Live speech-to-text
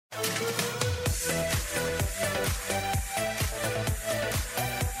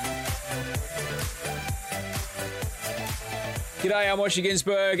G'day, I'm Osher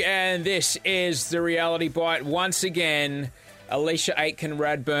Ginsberg, and this is The Reality Bite. Once again, Alicia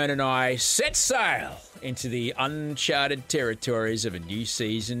Aitken-Radburn and I set sail into the uncharted territories of a new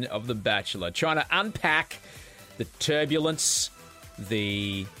season of The Bachelor, trying to unpack the turbulence,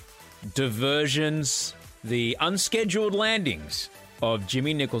 the diversions, the unscheduled landings of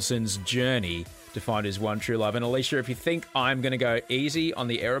Jimmy Nicholson's journey to find his one true love. And Alicia, if you think I'm going to go easy on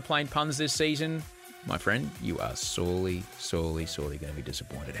the aeroplane puns this season, my friend, you are sorely going to be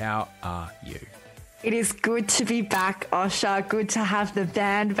disappointed. How are you? It is good to be back, Osher. Good to have the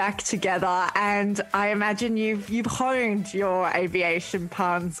band back together. And I imagine you've honed your aviation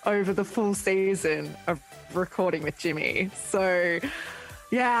puns over the full season of recording with Jimmy. So,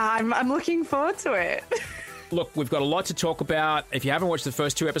 yeah, I'm looking forward to it. Look, we've got a lot to talk about. If you haven't watched the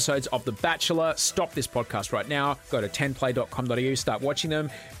first 2 episodes of The Bachelor, stop this podcast right now. Go to 10play.com.au, start watching them.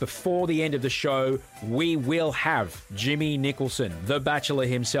 Before the end of the show, we will have Jimmy Nicholson, the Bachelor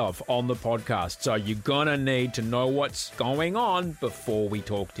himself, on the podcast. So you're going to need to know what's going on before we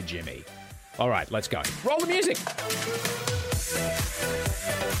talk to Jimmy. All right, let's go. Roll the music.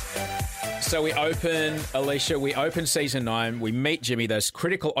 So we open season 9. We meet Jimmy, those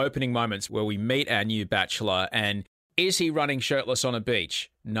critical opening moments where we meet our new Bachelor. And is he running shirtless on a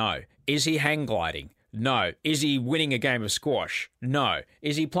beach? No. Is he hang gliding? No. Is he winning a game of squash? No.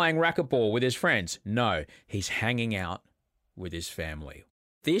 Is he playing racquetball with his friends? No. He's hanging out with his family.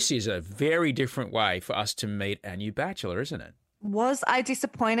 This is a very different way for us to meet our new Bachelor, isn't it? Was I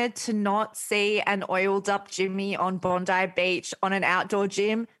disappointed to not see an oiled up Jimmy on Bondi Beach on an outdoor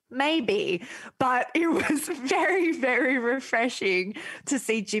gym? Maybe, but it was very, very refreshing to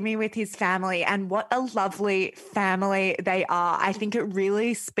see Jimmy with his family, and what a lovely family they are. I think it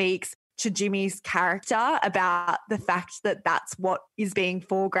really speaks to Jimmy's character about the fact that that's what is being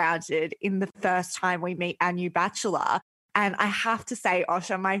foregrounded in the first time we meet our new Bachelor. And I have to say,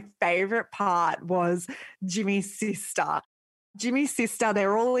 Osher, my favorite part was Jimmy's sister. Jimmy's sister,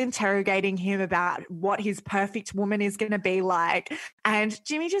 they're all interrogating him about what his perfect woman is going to be like. And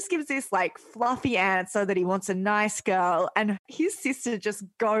Jimmy just gives this like fluffy answer that he wants a nice girl. And his sister just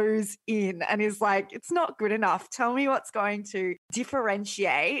goes in and is like, it's not good enough. Tell me what's going to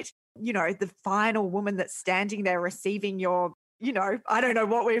differentiate, the final woman that's standing there receiving your, I don't know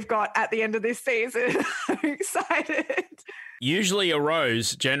what we've got at the end of this season. I'm excited. Usually a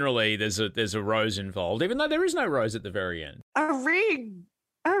rose, generally there's a rose involved, even though there is no rose at the very end. A ring.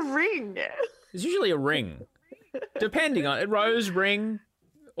 There's usually a ring, depending on it, rose, ring,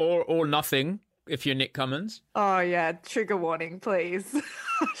 or nothing, if you're Nick Cummins. Oh, yeah, trigger warning, please.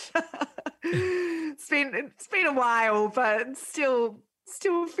 It's been a while, but still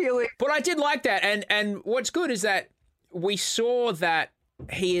feeling. But I did like that, and what's good is that we saw that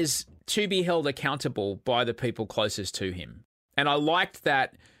he is to be held accountable by the people closest to him. And I liked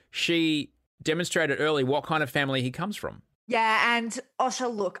that she demonstrated early what kind of family he comes from. Yeah, and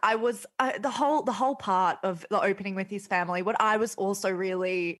Osher, look, I was the whole part of the opening with his family. What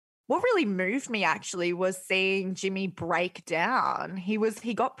really moved me actually was seeing Jimmy break down. He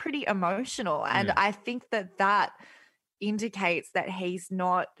got pretty emotional, and I think that indicates that he's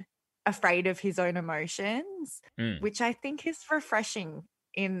not afraid of his own emotions, which I think is refreshing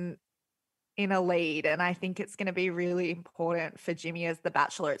in a lead. And I think it's going to be really important for Jimmy as the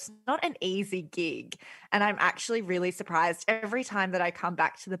Bachelor. It's not an easy gig. And I'm actually really surprised every time that I come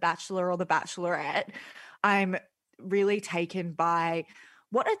back to the Bachelor or the Bachelorette, I'm really taken by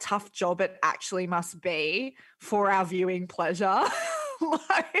what a tough job it actually must be for our viewing pleasure.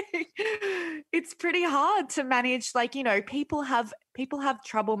 It's pretty hard to manage. People have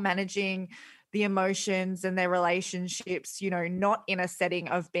trouble managing the emotions and their relationships, not in a setting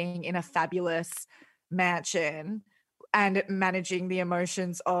of being in a fabulous mansion and managing the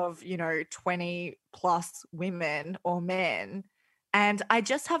emotions of, 20 plus women or men. And I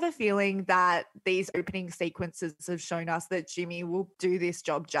just have a feeling that these opening sequences have shown us that Jimmy will do this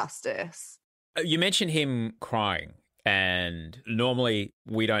job justice. You mentioned him crying, and normally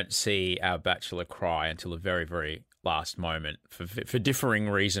we don't see our Bachelor cry until a very, very last moment for differing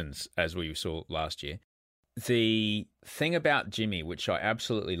reasons, as we saw last year. The thing about Jimmy, which I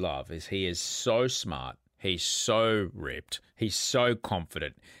absolutely love, is he is so smart. He's so ripped. He's so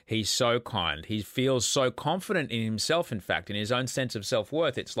confident. He's so kind. He feels so confident in himself, in fact, in his own sense of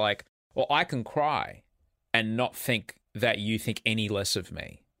self-worth. It's like, well, I can cry and not think that you think any less of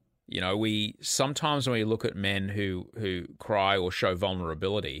me. We sometimes when we look at men who cry or show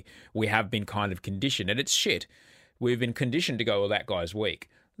vulnerability, we have been kind of conditioned, and it's shit. We've been conditioned to go, well, that guy's weak.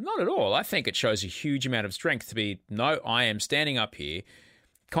 Not at all. I think it shows a huge amount of strength to be, no, I am standing up here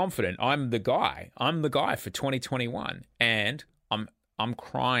confident I'm the guy. I'm the guy for 2021. And I'm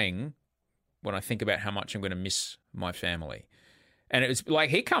crying when I think about how much I'm going to miss my family. And it was like,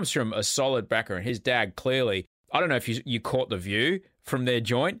 he comes from a solid background. His dad clearly, I don't know if you caught the view from their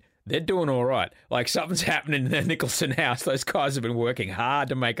joint. They're doing all right. Like, something's happening in their Nicholson house. Those guys have been working hard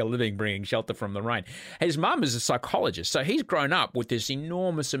to make a living, bringing shelter from the rain. His mum is a psychologist, so he's grown up with this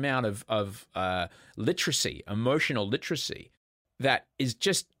enormous amount of literacy, emotional literacy, that is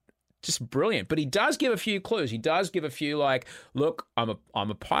just brilliant. But he does give a few clues. He does give a few, like, look, I'm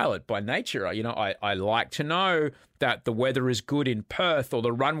a pilot by nature. You know, I like to know that the weather is good in Perth or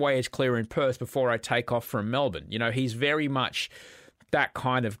the runway is clear in Perth before I take off from Melbourne. You know, he's very much that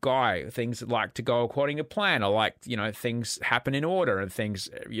kind of guy. Things that like to go according to plan. I like, you know, things happen in order and things,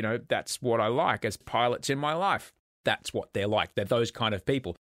 you know, that's what I like as pilots in my life. That's what they're like. They're those kind of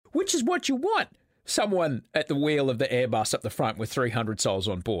people, which is what you want. Someone at the wheel of the Airbus up the front with 300 souls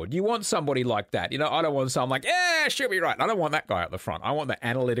on board. You want somebody like that. You know, I don't want someone like, yeah, she'll be right. I don't want that guy up the front. I want the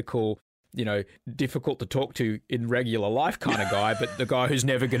analytical, you know, difficult to talk to in regular life kind of guy, but the guy who's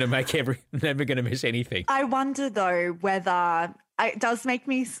never going to never going to miss anything. I wonder, though, whether it does make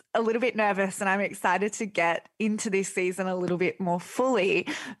me a little bit nervous, and I'm excited to get into this season a little bit more fully,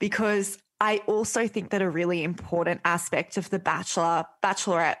 because I also think that a really important aspect of the Bachelor,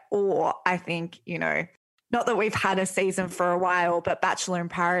 Bachelorette, or I think, you know, not that we've had a season for a while, but Bachelor in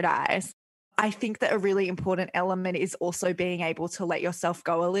Paradise, I think that a really important element is also being able to let yourself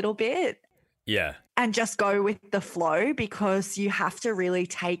go a little bit. Yeah. And just go with the flow, because you have to really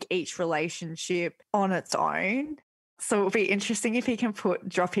take each relationship on its own. So it'll be interesting if he can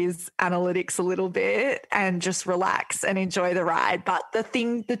drop his analytics a little bit and just relax and enjoy the ride. But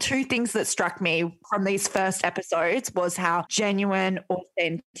the two things that struck me from these first episodes was how genuine,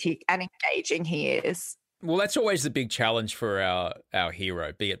 authentic, and engaging he is. Well, that's always the big challenge for our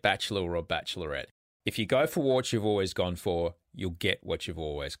hero, be it Bachelor or Bachelorette. If you go for what you've always gone for, you'll get what you've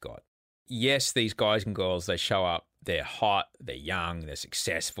always got. Yes, these guys and girls, they show up, they're hot, they're young, they're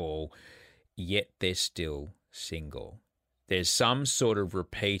successful, yet they're still single. There's some sort of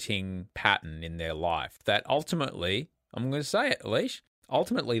repeating pattern in their life that ultimately, I'm going to say it, Alish,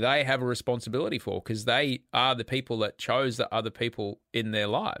 ultimately they have a responsibility for, because they are the people that chose the other people in their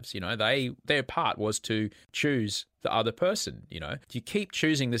lives. You know, their part was to choose the other person. You know, you keep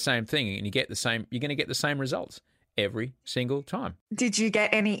choosing the same thing and you're going to get the same results every single time. Did you get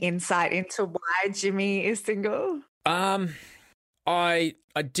any insight into why Jimmy is single? I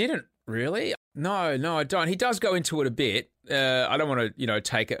didn't really. No, I don't. He does go into it a bit. I don't want to,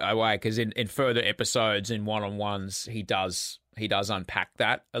 take it away, because in further episodes, in one-on-ones, he does unpack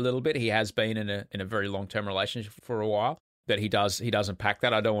that a little bit. He has been in a very long-term relationship for a while, but he does unpack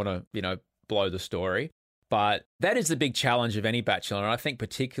that. I don't want to, blow the story, but that is the big challenge of any bachelor, and I think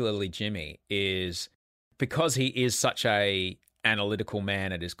particularly Jimmy, is because he is such a analytical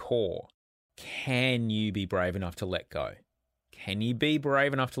man at his core. Can you be brave enough to let go? Can you be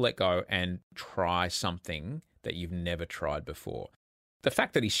brave enough to let go and try something that you've never tried before? The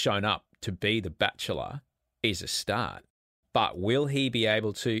fact that he's shown up to be the Bachelor is a start. But will he be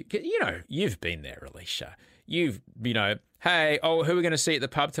able to, you've been there, Alicia. Hey, who are we going to see at the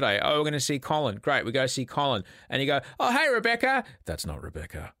pub today? Oh, we're going to see Colin. Great, we go see Colin. And you go, oh, hey, Rebecca. That's not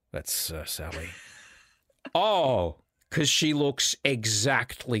Rebecca. That's Sally. Oh, because she looks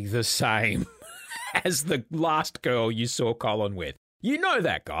exactly the same as the last girl you saw Colin with. You know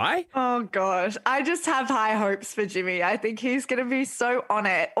that guy. Oh, gosh. I just have high hopes for Jimmy. I think he's going to be so on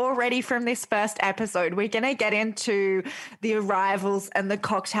it already from this first episode. We're going to get into the arrivals and the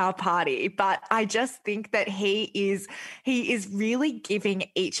cocktail party, but I just think that he is really giving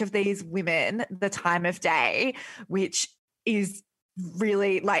each of these women the time of day, which is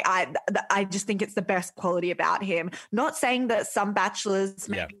really, like, I just think it's the best quality about him. Not saying that some bachelors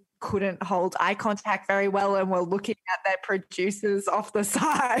maybe couldn't hold eye contact very well and were looking at their producers off the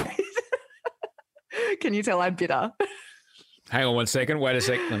side. Can you tell I'm bitter? Hang on 1 second. Wait a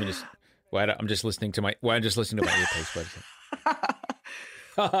sec. Let me just wait. I'm just listening to my earpiece. Wait a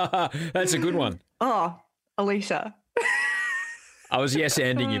sec. That's a good one. Oh, Alicia. I was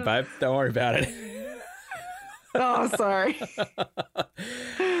yes-anding you, babe. Don't worry about it. Oh, sorry.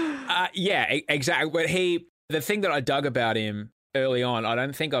 Yeah, exactly. But the thing that I dug about him early on, I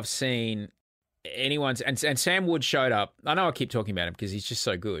don't think I've seen anyone's, and Sam Wood showed up. I know I keep talking about him because he's just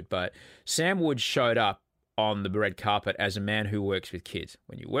so good, but Sam Wood showed up on the red carpet as a man who works with kids.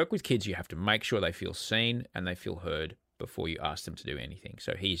 When you work with kids, you have to make sure they feel seen and they feel heard before you ask them to do anything.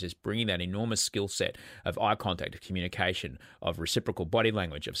 So he's just bringing that enormous skill set of eye contact, of communication, of reciprocal body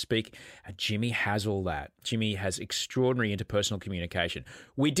language, of speak. And Jimmy has all that. Jimmy has extraordinary interpersonal communication.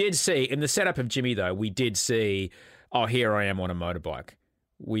 We did see, in the setup of Jimmy, though, we did see, oh, here I am on a motorbike.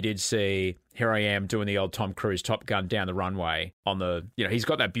 We did see, here I am doing the old Tom Cruise Top Gun down the runway on the, he's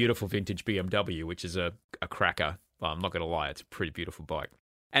got that beautiful vintage BMW, which is a cracker. Well, I'm not going to lie, it's a pretty beautiful bike.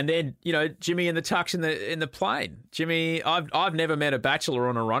 And then, Jimmy in the tux in the plane. Jimmy, I've never met a bachelor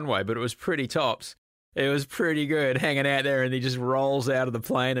on a runway, but it was pretty tops. It was pretty good hanging out there, and he just rolls out of the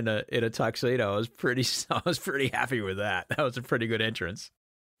plane in a tuxedo. I was pretty happy with that. That was a pretty good entrance.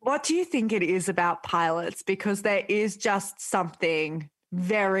 What do you think it is about pilots? Because there is just something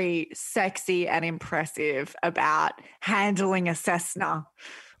very sexy and impressive about handling a Cessna.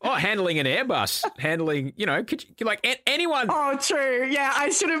 Oh, handling an Airbus, could you, anyone? Oh, true. Yeah, I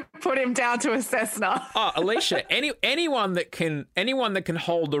should have put him down to a Cessna. Oh, Alicia, anyone that can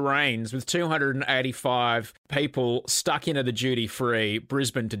hold the reins with 285 people stuck into the duty-free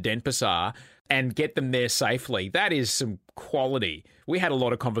Brisbane to Denpasar and get them there safely, that is some quality. We had a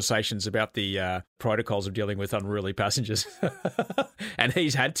lot of conversations about the protocols of dealing with unruly passengers, and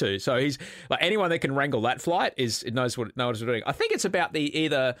he's had to. So he's like, anyone that can wrangle that flight knows what it's doing. I think it's about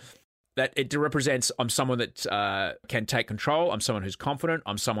either that it represents, I'm someone that can take control, I'm someone who's confident,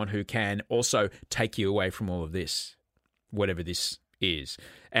 I'm someone who can also take you away from all of this, whatever this is.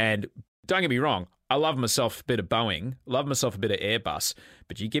 And don't get me wrong, I love myself a bit of Boeing, love myself a bit of Airbus,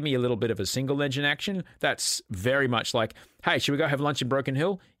 but you give me a little bit of a single engine action, that's very much like, hey, should we go have lunch in Broken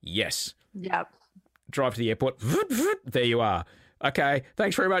Hill? Yes. Yep. Drive to the airport. There you are. Okay,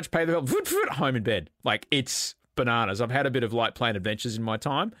 thanks very much. Pay the bill. Home in bed. Like, it's bananas. I've had a bit of light plane adventures in my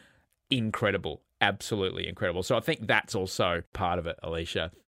time. Incredible. Absolutely incredible. So I think that's also part of it,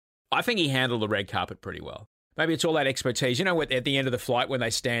 Alicia. I think he handled the red carpet pretty well. Maybe it's all that expertise. At the end of the flight when they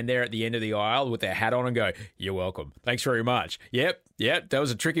stand there at the end of the aisle with their hat on and go, you're welcome. Thanks very much. Yep, that was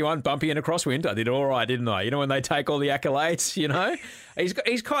a tricky one. Bumpy in a crosswind. I did all right, didn't I? When they take all the accolades,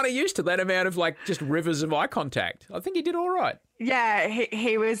 He's kind of used to that amount of just rivers of eye contact. I think he did all right. Yeah,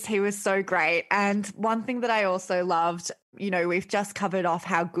 he was so great. And one thing that I also loved, we've just covered off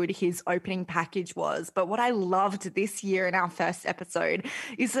how good his opening package was. But what I loved this year in our first episode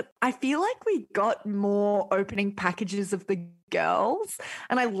is that I feel like we got more opening packages of the girls.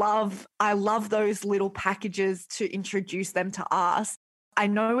 And I love those little packages to introduce them to us. I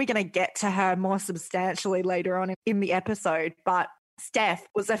know we're going to get to her more substantially later on in the episode, but Steph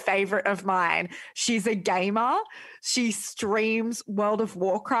was a favorite of mine. She's a gamer. She streams World of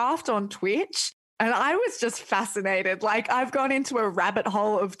Warcraft on Twitch. And I was just fascinated. I've gone into a rabbit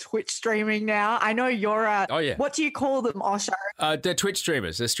hole of Twitch streaming now. I know you're what do you call them, Osho? They're Twitch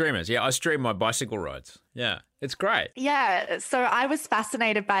streamers. They're streamers. Yeah, I stream my bicycle rides. Yeah, it's great. Yeah, so I was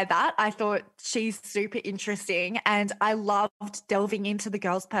fascinated by that. I thought she's super interesting. And I loved delving into the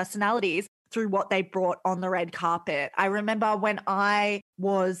girls' personalities through what they brought on the red carpet. I remember when I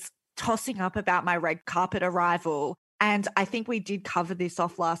was tossing up about my red carpet arrival, and I think we did cover this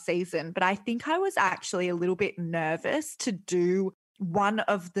off last season, but I think I was actually a little bit nervous to do one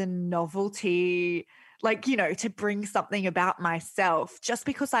of the novelty, to bring something about myself, just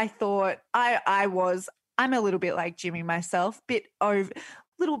because I thought I'm a little bit like Jimmy myself,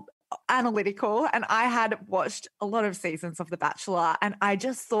 little analytical, and I had watched a lot of seasons of The Bachelor, and I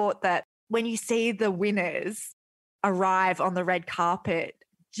just thought that when you see the winners arrive on the red carpet,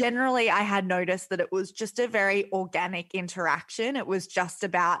 generally I had noticed that it was just a very organic interaction. It was just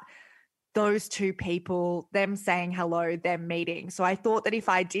about those two people, them saying hello, them meeting. So I thought that if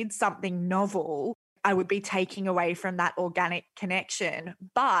I did something novel, I would be taking away from that organic connection.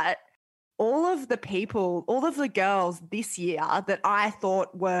 But all of the girls this year that I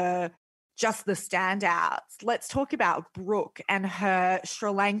thought were just the standouts. Let's talk about Brooke and her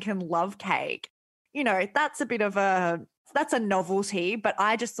Sri Lankan love cake. That's a novelty, but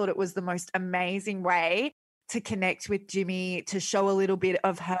I just thought it was the most amazing way to connect with Jimmy, to show a little bit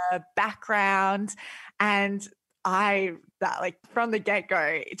of her background. And from the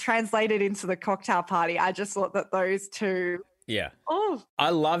get-go, translated into the cocktail party, I just thought that those two. Yeah. Oh,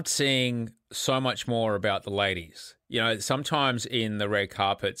 I loved seeing so much more about the ladies. Sometimes in the red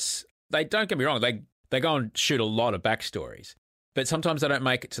carpets, they don't get me wrong, they go and shoot a lot of backstories, but sometimes they don't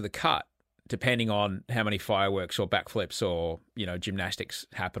make it to the cut, depending on how many fireworks or backflips or, gymnastics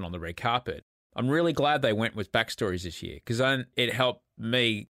happen on the red carpet. I'm really glad they went with backstories this year because it helped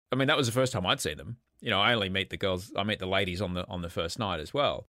me. I mean, that was the first time I'd seen them. I only meet the girls, I meet the ladies on the first night as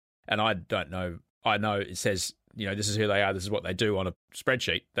well. And I don't know, I know it says this is who they are, this is what they do on a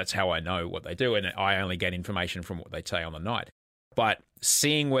spreadsheet. That's how I know what they do, and I only get information from what they say on the night. But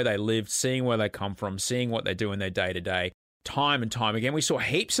seeing where they lived, seeing where they come from, seeing what they do in their day-to-day, time and time again, we saw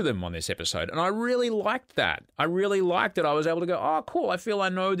heaps of them on this episode, and I really liked that. I really liked it. I was able to go, oh, cool, I feel I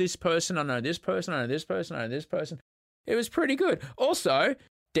know this person, I know this person, I know this person, I know this person. It was pretty good. Also,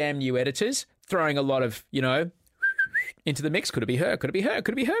 damn you editors, throwing a lot of, into the mix. Could it be her? Could it be her?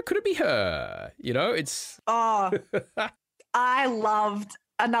 Could it be her? Could it be her? It's... Oh, I loved...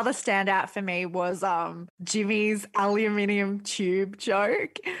 Another standout for me was Jimmy's aluminium tube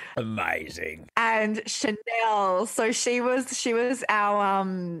joke. Amazing. And Chanel. So she was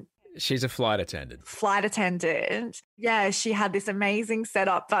our... She's a flight attendant. Yeah, she had this amazing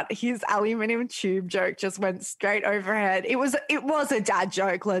setup, but his aluminium tube joke just went straight over her head. It was a dad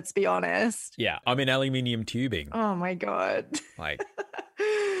joke, let's be honest. Yeah, I'm in aluminium tubing. Oh my God. Like...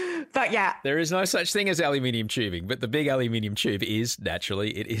 But yeah. There is no such thing as aluminium tubing, but the big aluminium tube is,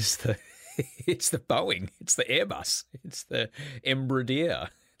 naturally, it's the Boeing, it's the Airbus, it's the Embraer,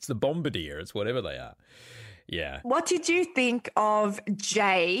 it's the Bombardier, it's whatever they are. Yeah. What did you think of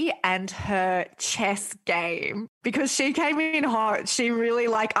Jay and her chess game? Because she came in hot. She really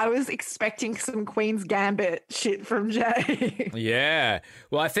I was expecting some Queen's Gambit shit from Jay. Yeah.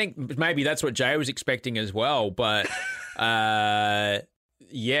 Well, I think maybe that's what Jay was expecting as well, but...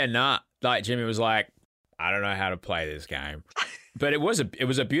 yeah, nah. Like Jimmy was like, I don't know how to play this game. But it was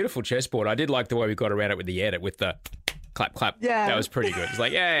a beautiful chessboard. I did like the way we got around it with the edit, with the clap, clap. Yeah. That was pretty good. It's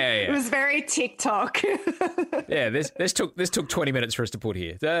like, yeah. It was very TikTok. Yeah, this took 20 minutes for us to put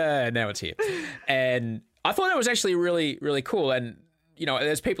here. Now it's here. And I thought that was actually really, really cool. And,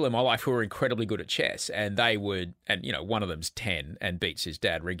 there's people in my life who are incredibly good at chess, and they would, and, one of them's 10 and beats his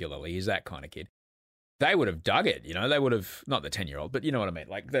dad regularly. He's that kind of kid. They would have dug it, they would have, not the 10-year-old, but you know what I mean?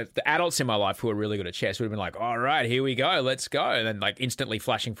 Like the adults in my life who are really good at chess would have been like, all right, here we go, let's go. And then like instantly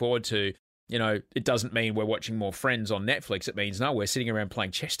flashing forward to, it doesn't mean we're watching more Friends on Netflix. It means, no, we're sitting around playing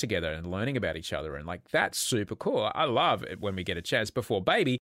chess together and learning about each other. And like, that's super cool. I love it when we get a chance. Before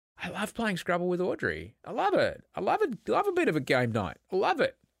baby, I love playing Scrabble with Audrey. I love it. I love a bit of a game night. I love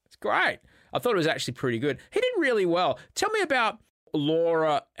it. It's great. I thought it was actually pretty good. He did really well. Tell me about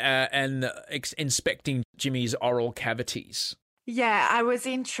Laura and inspecting Jimmy's oral cavities. Yeah, I was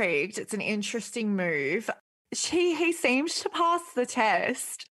intrigued. It's an interesting move. He seems to pass the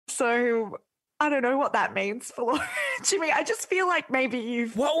test. So I don't know what that means for Laura. Jimmy, I just feel like maybe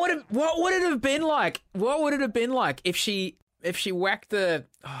you've... What would it have been like? What would it have been like if she whacked the...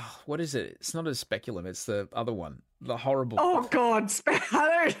 Oh, what is it? It's not a speculum. It's the other one. The horrible... Oh, God.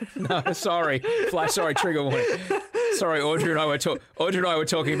 I don't... No, sorry. Sorry, trigger warning. Sorry, Audrey and I were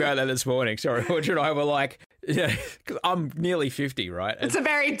talking about that this morning. Sorry, Audrey and I were like, yeah, because I'm nearly 50, right? It's a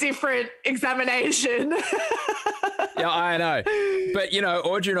very different examination. Yeah, I know. But,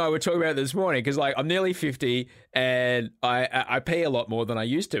 Audrey and I were talking about it this morning because, like, I'm nearly 50 and I pee a lot more than I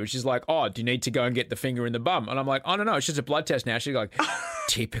used to. She's like, oh, do you need to go and get the finger in the bum? And I'm like, oh, no, it's just a blood test now. She's like,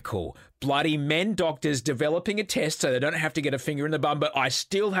 typical. Bloody men doctors developing a test so they don't have to get a finger in the bum, but I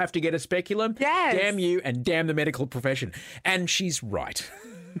still have to get a speculum? Yes. Damn you and damn the medical profession. And she's right.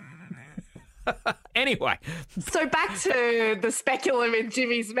 Anyway. So back to the speculum in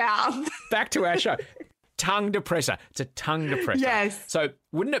Jimmy's mouth. Back to our show. Tongue depressor. It's a tongue depressor. Yes. So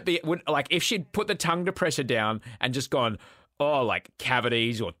wouldn't it be, like, if she'd put the tongue depressor down and just gone, oh, like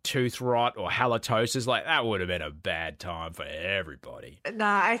cavities or tooth rot or halitosis, like that would have been a bad time for everybody.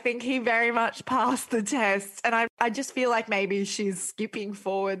 Nah, I think he very much passed the test. And I just feel like maybe she's skipping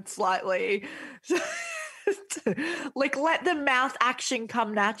forward slightly. Like, let the mouth action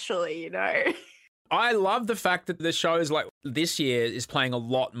come naturally, I love the fact that the show is like this year is playing a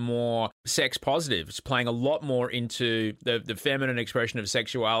lot more sex positive. It's playing a lot more into the feminine expression of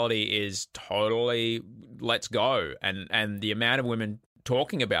sexuality is totally let's go. And the amount of women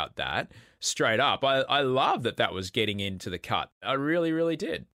talking about that straight up, I love that was getting into the cut. I really, really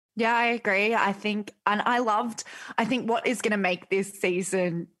did. Yeah, I agree. I think what is going to make this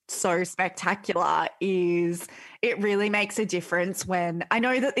season so spectacular is it really makes a difference when, I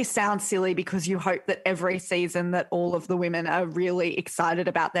know that this sounds silly because you hope that every season that all of the women are really excited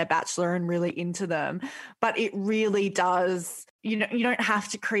about their Bachelor and really into them, but it really does, you don't have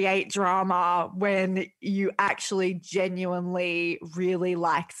to create drama when you actually genuinely really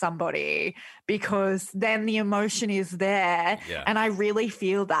like somebody, because then the emotion is there. Yeah. And I really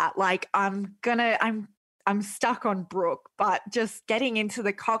feel that, like, I'm stuck on Brooke, but just getting into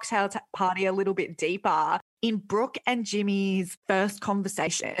the cocktail party a little bit deeper, in Brooke and Jimmy's first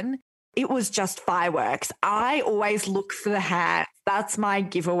conversation, It was just fireworks. I always look for the hands. That's my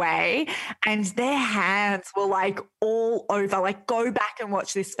giveaway. And their hands were like all over. Like, go back and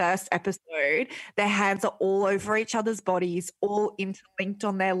watch this first episode. Their hands are all over each other's bodies, all interlinked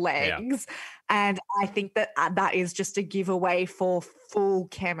on their legs. Yeah. And I think that that is just a giveaway for full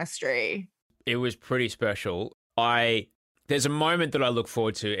chemistry. It was pretty special. There's a moment that I look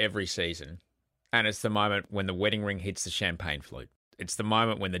forward to every season, and it's the moment when the wedding ring hits the champagne flute. It's the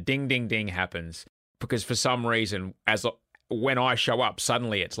moment when the ding, ding, ding happens, because for some reason, when I show up,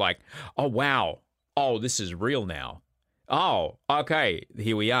 suddenly it's like, oh, wow. Oh, this is real now. Oh, okay,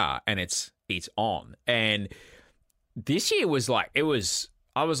 here we are. And it's on. And this year was like, I was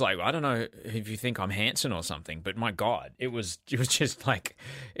like, I don't know if you think I'm Hanson or something, but my God, it was just like,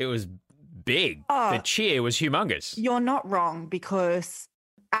 it was big. The cheer was humongous. You're not wrong, because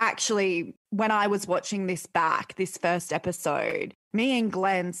actually, when I was watching this first episode, me and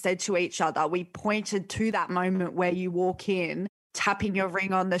Glenn said to each other, we pointed to that moment where you walk in, tapping your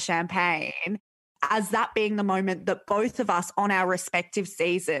ring on the champagne, as that being the moment that both of us on our respective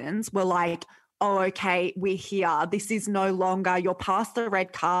seasons were like, oh, okay, we're here. This is no longer, you're past the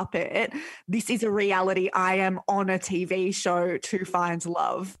red carpet. This is a reality. I am on a TV show to find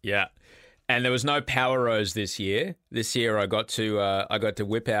love. Yeah. And there was no Power Rose this year. This year I got to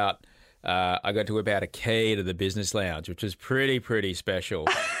whip out a key to the business lounge, which was pretty special.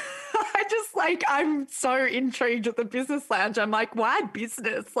 I'm so intrigued with the business lounge. I'm like, why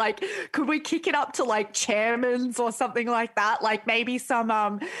business? Like, could we kick it up to like chairman's or something like that? Like maybe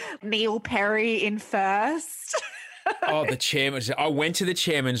some Neil Perry in first. Oh, the chairman's. I went to the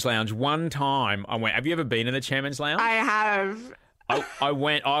chairman's lounge one time. Have you ever been in the chairman's lounge? I have. I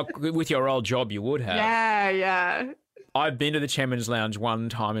went with your old job. You would have. Yeah. I've been to the Chairman's Lounge one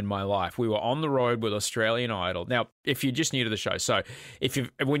time in my life. We were on the road with Australian Idol. Now, if you're just new to the show, so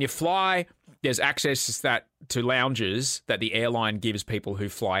when you fly, there's access to lounges that the airline gives people who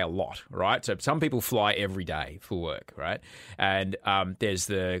fly a lot, right? So some people fly every day for work, right? And there's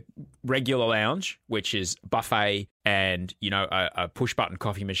the regular lounge, which is buffet and, a push-button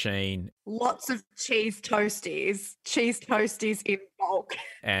coffee machine. Lots of cheese toasties in bulk.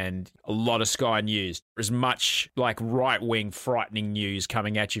 And a lot of Sky News. There's much like right-wing frightening news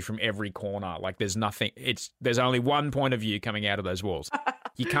coming at you from every corner. Like there's nothing, there's only one point of view coming out of those walls.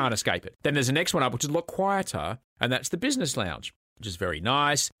 You can't escape it. Then there's the next one up, which is a lot quieter, and that's the business lounge, which is very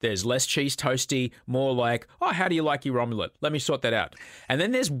nice. There's less cheese toasty, more like, oh, how do you like your omelette? Let me sort that out. And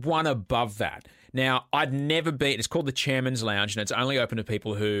then there's one above that. Now, I'd never been, it's called the Chairman's Lounge, and it's only open to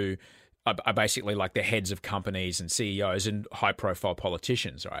people who are basically like the heads of companies and CEOs and high-profile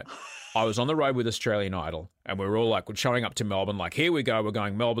politicians, right? I was on the road with Australian Idol, and we were all like, we're showing up to Melbourne, like, here we go, we're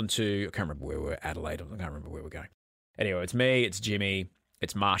going Melbourne to, I can't remember where we were, Adelaide, I can't remember where we're going. Anyway, it's me, it's Jimmy,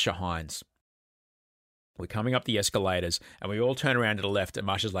 it's Marsha Hines. We're coming up the escalators, and we all turn around to the left, and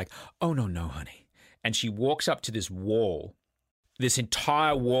Marsha's like, oh, no, honey. And she walks up to this wall, this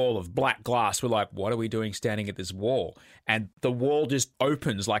entire wall of black glass. We're like, what are we doing standing at this wall? And the wall just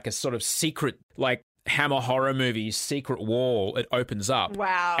opens like a sort of secret, like Hammer horror movie secret wall. It opens up.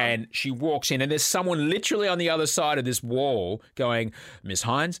 Wow. And she walks in, and there's someone literally on the other side of this wall going, Miss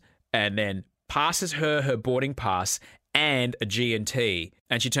Hines, and then passes her boarding pass and a G&T.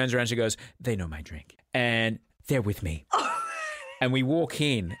 And she turns around and she goes, they know my drink. And they're with me. And we walk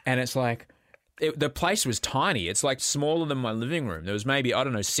in, and it's like, the place was tiny. It's like smaller than my living room. There was maybe,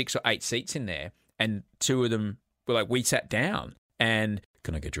 6 or 8 seats in there. And two of them were like, we sat down. And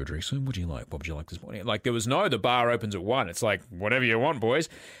can I get you a drink soon? What do you like? What would you like this morning? Like there was the bar opens at 1. It's like, whatever you want, boys.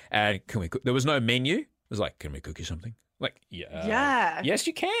 And can we cook? There was no menu. It was like, can we cook you something? Like, yeah. Yes,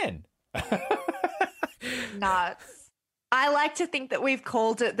 you can. Nuts. I like to think that we've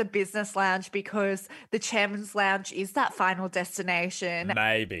called it the business lounge because the Chairman's Lounge is that final destination.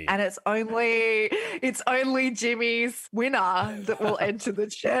 Maybe. And it's only Jimmy's winner that will enter the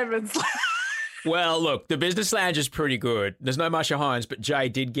Chairman's Lounge. Well, look, the business lounge is pretty good. There's no Marsha Hines, but Jay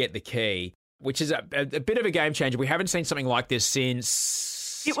did get the key, which is a bit of a game changer. We haven't seen something like this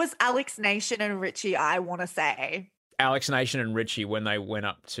since... It was Alex Nation and Richie, I want to say. Alex Nation and Richie when they went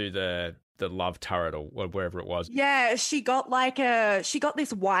up to the love turret or wherever it was. Yeah, she got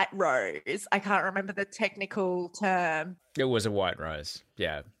this white rose. I can't remember the technical term. It was a white rose,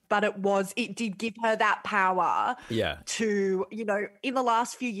 yeah. But it did give her that power to, in the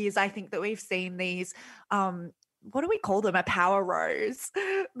last few years, I think that we've seen these, what do we call them? A power rose.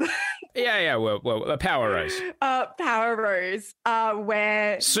 Yeah. Well, a power rose. Power rose,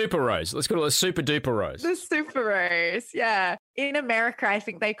 where... Super rose. Let's call it a super duper rose. The super rose, yeah. In America, I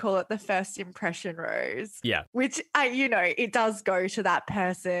think they call it the first impression rose. Yeah. Which, it does go to that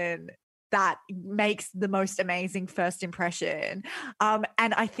person that makes the most amazing first impression. And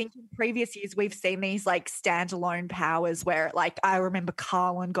I think in previous years, we've seen these like standalone powers where, like, I remember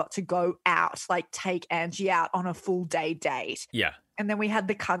Carlin got to go out, like take Angie out on a full day date. Yeah. And then we had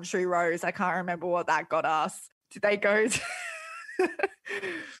the country rose. I can't remember what that got us. Did they go to...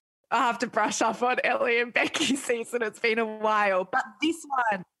 I have to brush up on Ellie and Becky's season. It's been a while. But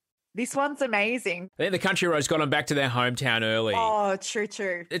this one's amazing. I think the Country Rose got them back to their hometown early. Oh, true.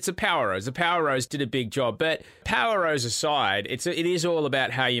 It's a Power Rose. The Power Rose did a big job. But Power Rose aside, it is all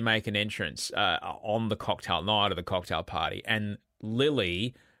about how you make an entrance on the cocktail night or the cocktail party. And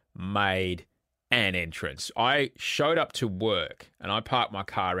Lily made an entrance. I showed up to work and I parked my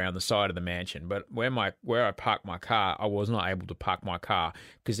car around the side of the mansion. But where I parked my car, I was not able to park my car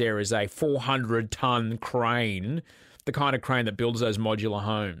because there is a 400-ton crane, the kind of crane that builds those modular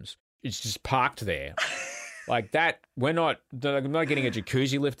homes. It's just parked there. Like that, I'm not getting a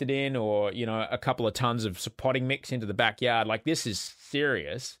jacuzzi lifted in or, you know, a couple of tons of potting mix into the backyard. Like, this is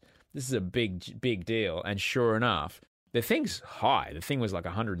serious. This is a big deal. And sure enough, the thing's high. The thing was like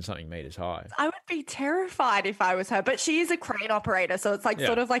 100 and something meters high. I would be terrified if I was her, but she is a crane operator, so it's like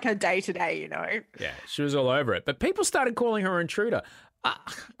sort of like her day-to-day, you know? Yeah, she was all over it. But people started calling her intruder.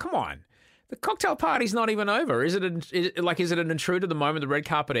 Come on. The cocktail party's not even over. Is it an intruder the moment the red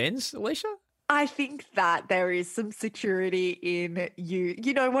carpet ends, Alicia? I think that there is some security in you.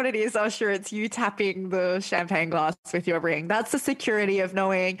 You know what it is? I'm sure it's you tapping the champagne glass with your ring. That's the security of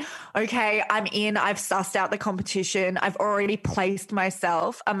knowing, okay, I'm in, I've sussed out the competition. I've already placed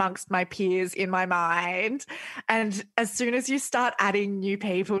myself amongst my peers in my mind. And as soon as you start adding new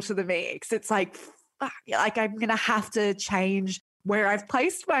people to the mix, it's like, fuck, like I'm going to have to change where I've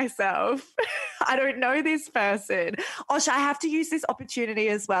placed myself. I don't know this person. Osh, I have to use this opportunity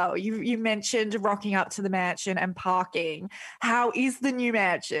as well. You mentioned rocking up to the mansion and parking. How is the new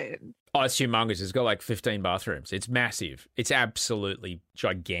mansion? Oh, it's humongous. It's got like 15 bathrooms. It's massive. It's absolutely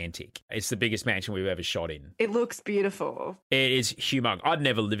gigantic. It's the biggest mansion we've ever shot in. It looks beautiful. It is humongous. I'd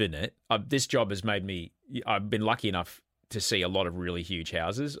never live in it. This job has made me, I've been lucky enough to see a lot of really huge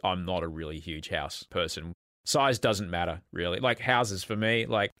houses. I'm not a really huge house person. Size doesn't matter, really. Like houses for me,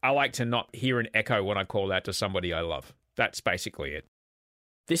 like I like to not hear an echo when I call out to somebody I love. That's basically it.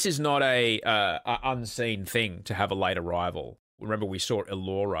 This is not a unseen thing to have a late arrival. Remember, we saw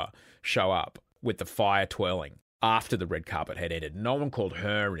Elora show up with the fire twirling after the red carpet had ended. No one called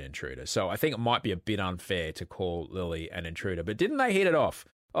her an intruder. So I think it might be a bit unfair to call Lily an intruder. But didn't they hit it off?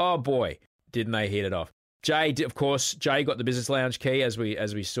 Oh, boy, didn't they hit it off. Jay, of course, Jay got the business lounge key, as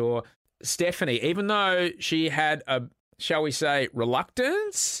we saw. Stephanie, even though she had a, shall we say,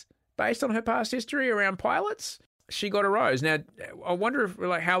 reluctance based on her past history around pilots, she got a rose. Now, I wonder if,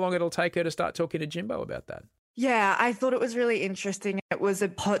 like, how long it'll take her to start talking to Jimbo about that. Yeah, I thought it was really interesting. It was a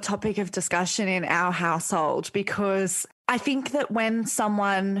hot topic of discussion in our household because I think that when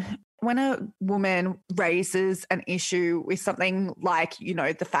a woman raises an issue with something like, you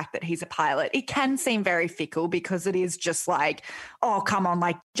know, the fact that he's a pilot, it can seem very fickle because it is just like, oh, come on,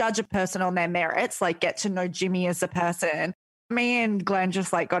 like judge a person on their merits, like get to know Jimmy as a person. Me and Glenn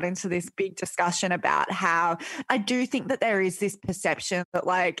just like got into this big discussion about how I do think that there is this perception that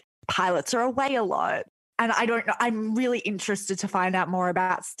like pilots are away a lot. And I don't know, I'm really interested to find out more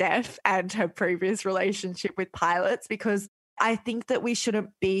about Steph and her previous relationship with pilots because I think that we shouldn't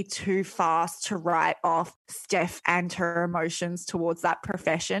be too fast to write off Steph and her emotions towards that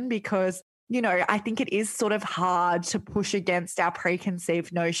profession because, you know, I think it is sort of hard to push against our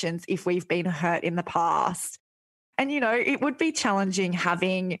preconceived notions if we've been hurt in the past. And, you know, it would be challenging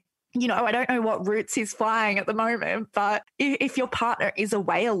having, you know, I don't know what routes he's flying at the moment, but if your partner is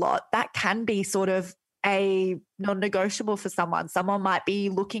away a lot, that can be sort of a non-negotiable for someone. Someone might be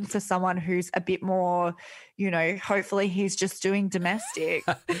looking for someone who's a bit more, you know, hopefully he's just doing domestic.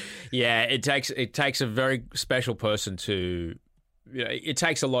 Yeah, it takes a very special person to, you know, it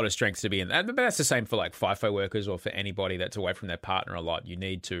takes a lot of strength to be in that. But that's the same for like FIFO workers or for anybody that's away from their partner a lot. You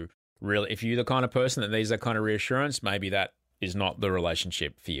need to really, if you're the kind of person that needs that kind of reassurance, maybe that is not the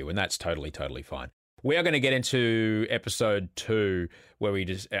relationship for you. And that's totally fine. We are going to get into episode 2 where we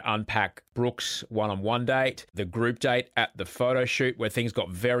just unpack Brooke's one-on-one date, the group date at the photo shoot where things got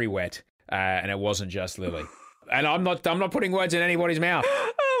very wet and it wasn't just Lily. And I'm not putting words in anybody's mouth.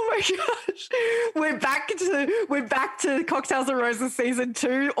 Oh my gosh. We're back to Cocktails and Roses season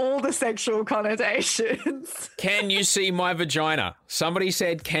 2, all the sexual connotations. Can you see my vagina? Somebody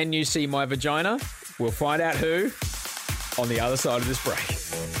said, can you see my vagina? We'll find out who on the other side of this break.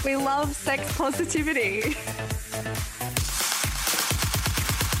 We love sex positivity.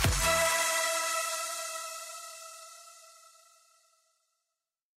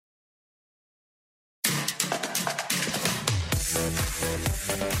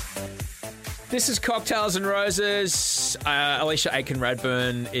 This is Cocktails and Roses. Alicia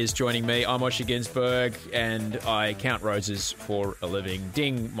Aiken-Radburn is joining me. I'm Osher Ginsberg, and I count roses for a living.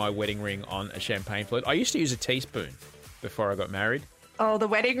 Ding my wedding ring on a champagne flute. I used to use a teaspoon before I got married. Oh, the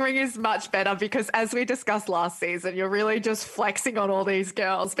wedding ring is much better because, as we discussed last season, you're really just flexing on all these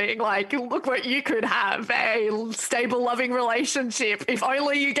girls, being like, look what you could have, a stable, loving relationship if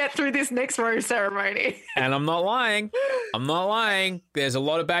only you get through this next rose ceremony. And I'm not lying. I'm not lying. There's a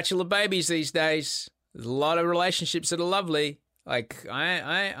lot of bachelor babies these days. There's a lot of relationships that are lovely. Like,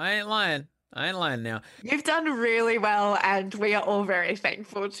 I ain't lying. I ain't lying now. You've done really well, and we are all very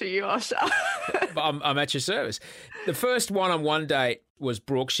thankful to you, Osher. I'm at your service. The first one-on-one date was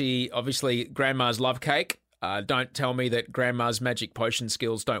Brooke. She, obviously, Grandma's love cake. Don't tell me that Grandma's magic potion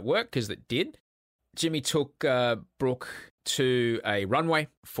skills don't work, because it did. Jimmy took Brooke to a runway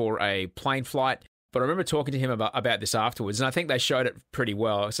for a plane flight. But I remember talking to him about this afterwards, and I think they showed it pretty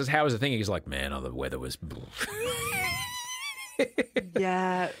well. I says, how was the thing? He's like, man, the weather was...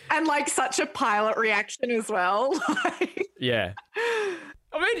 Yeah. And like such a pilot reaction as well. Yeah.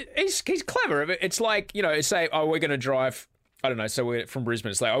 I mean, he's clever. It's like, you know, say, oh, we're going to drive, I don't know, so we're from Brisbane.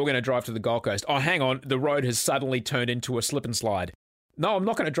 It's like, oh, we're going to drive to the Gold Coast. Oh, hang on, the road has suddenly turned into a slip and slide. No, I'm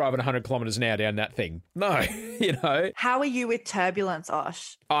not going to drive at 100 kilometres an hour down that thing. No, you know. How are you with turbulence,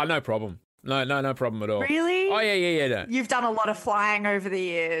 Osh? Oh, no problem. No problem at all. Really? Oh, yeah. No. You've done a lot of flying over the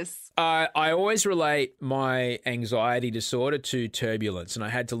years. I always relate my anxiety disorder to turbulence, and I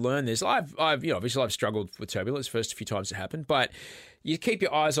had to learn this. I've obviously I've struggled with turbulence first few times it happened, but you keep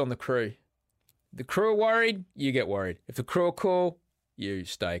your eyes on the crew. The crew are worried, you get worried. If the crew are cool, you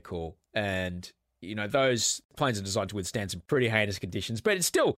stay cool. And, you know, those planes are designed to withstand some pretty heinous conditions, but it's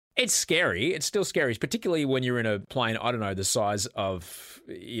scary. It's still scary, particularly when you're in a plane, I don't know, the size of,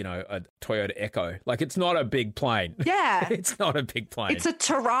 you know, a Toyota Echo. Like, it's not a big plane. Yeah. It's not a big plane. It's a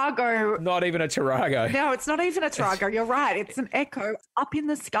Tarago. Not even a Tarago. No, it's not even a Tarago. You're right. It's an Echo up in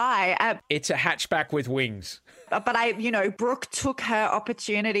the sky. It's a hatchback with wings. But Brooke took her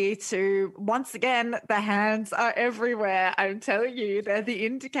opportunity to, once again, the hands are everywhere. I'm telling you, they're the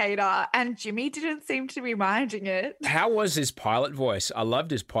indicator. And Jimmy didn't seem to be minding it. How was his pilot voice? I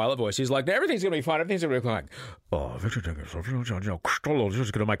loved his pilot voice. He's like, everything's going to be fine. Everything's going to be fine. Oh, just going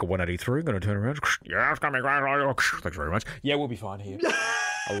to make a 183. Going to turn around. Yeah, it's going to be great. Thanks very much. Yeah, we'll be fine here.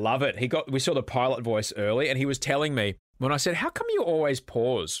 I love it. We saw the pilot voice early, and he was telling me, when I said, how come you always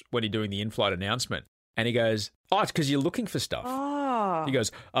pause when you're doing the in-flight announcement? And he goes, oh, it's because you're looking for stuff. Oh. He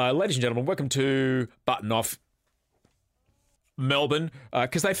goes, ladies and gentlemen, welcome to Button Off Melbourne.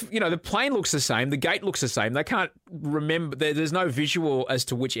 Because the plane looks the same. The gate looks the same. They can't remember. There's no visual as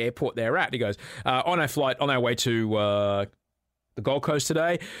to which airport they're at. He goes, on our way to the Gold Coast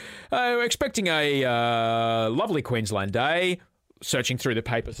today. We're expecting a lovely Queensland day. Searching through the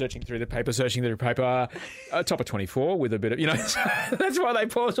paper, top of 24 with a bit of, that's why they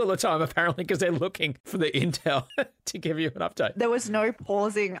pause all the time, apparently, because they're looking for the intel to give you an update. There was no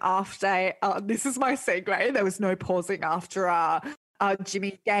pausing after, this is my segue, there was no pausing after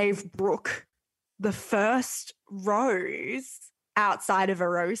Jimmy gave Brooke the first rose outside of a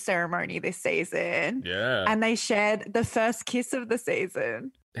rose ceremony this season. Yeah. And they shared the first kiss of the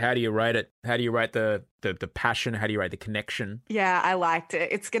season. How do you rate it? How do you rate the passion? How do you rate the connection? Yeah, I liked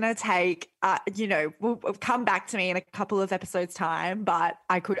it. It's going to take, will come back to me in a couple of episodes' time, but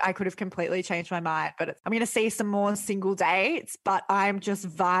I could have completely changed my mind. But I'm going to see some more single dates, but I'm just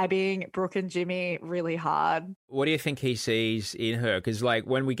vibing Brooke and Jimmy really hard. What do you think he sees in her? Because, like,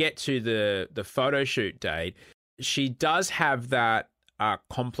 when we get to the photo shoot date, she does have that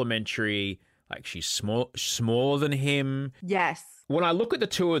complimentary, like, she's smaller than him. Yes. When I look at the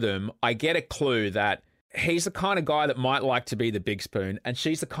two of them, I get a clue that he's the kind of guy that might like to be the big spoon, and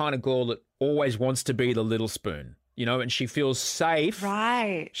she's the kind of girl that always wants to be the little spoon, and she feels safe.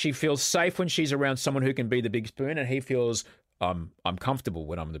 Right. She feels safe when she's around someone who can be the big spoon, and he feels, I'm comfortable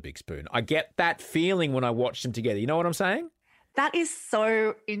when I'm the big spoon. I get that feeling when I watch them together. You know what I'm saying? That is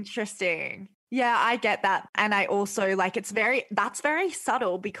so interesting. Yeah, I get that. And I also that's very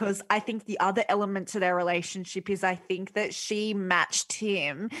subtle, because I think the other element to their relationship is I think that she matched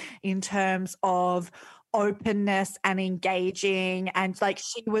him in terms of openness and engaging. And like,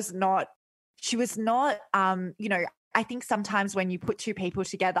 she was not, I think sometimes when you put two people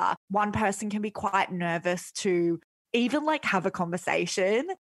together, one person can be quite nervous to even like have a conversation.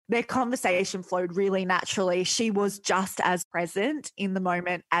 Their conversation flowed really naturally. She was just as present in the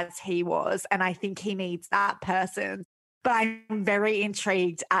moment as he was. And I think he needs that person. But I'm very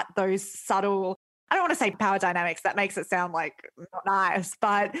intrigued at those subtle, I don't want to say power dynamics. That makes it sound like not nice.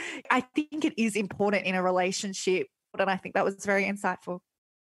 But I think it is important in a relationship. And I think that was very insightful.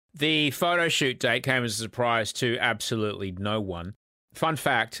 The photo shoot date came as a surprise to absolutely no one. Fun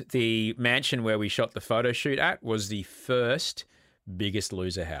fact, the mansion where we shot the photo shoot at was the first Biggest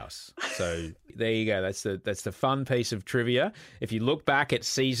Loser house. So there you go. That's the fun piece of trivia. If you look back at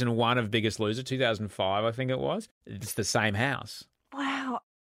season 1 of Biggest Loser, 2005, I think it was, it's the same house. Wow.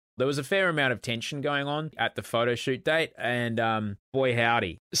 There was a fair amount of tension going on at the photo shoot date, and boy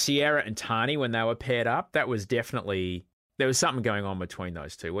howdy, Sierra and Tani, when they were paired up, that was definitely, there was something going on between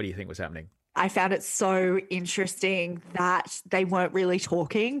those two. What do you think was happening? I found it so interesting that they weren't really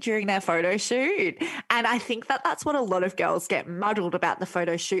talking during their photo shoot. And I think that that's what a lot of girls get muddled about the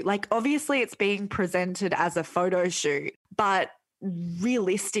photo shoot. Like, obviously, it's being presented as a photo shoot, but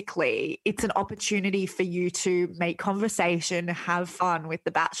realistically, it's an opportunity for you to make conversation, have fun with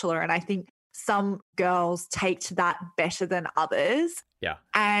The Bachelor. And I think some girls take to that better than others. Yeah.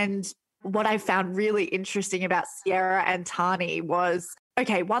 And what I found really interesting about Sierra and Tani was,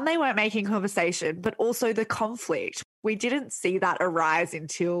 okay, one, they weren't making conversation, but also the conflict. We didn't see that arise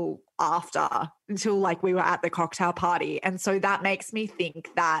until like we were at the cocktail party. And so that makes me think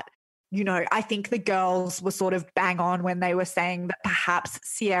that, you know, I think the girls were sort of bang on when they were saying that perhaps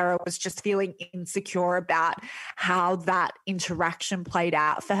Sierra was just feeling insecure about how that interaction played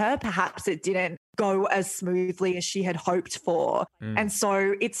out for her. Perhaps it didn't go as smoothly as she had hoped for. And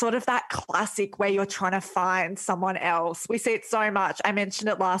so it's sort of that classic where you're trying to find someone else. We see it so much. I mentioned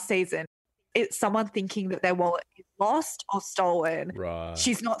it last season. It's someone thinking that their wallet is lost or stolen. Right.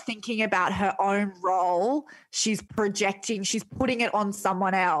 She's not thinking about her own role. She's projecting, she's putting it on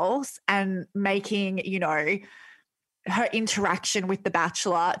someone else and making, you know, her interaction with The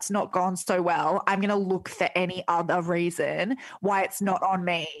Bachelor, it's not gone so well. I'm going to look for any other reason why it's not on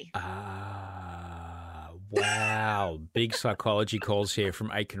me. Wow. Big psychology calls here from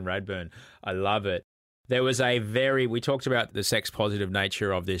Aiken Radburn. I love it. There was we talked about the sex positive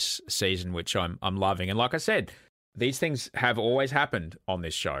nature of this season, which I'm loving. And like I said, these things have always happened on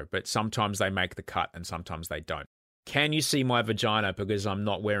this show, but sometimes they make the cut and sometimes they don't. Can you see my vagina because I'm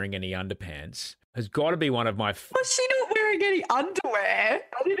not wearing any underpants? Has got to be one of my... Was she not wearing any underwear?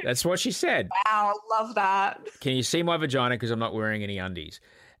 That's what she said. Wow, I love that. Can you see my vagina because I'm not wearing any undies?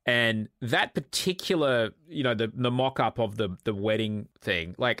 And that particular, you know, the mock-up of the wedding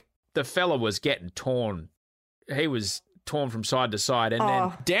thing, like, the fella was getting torn. He was torn from side to side. And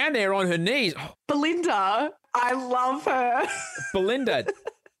then down there on her knees. Belinda, I love her. Belinda,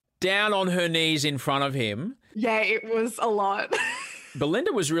 down on her knees in front of him. Yeah, it was a lot.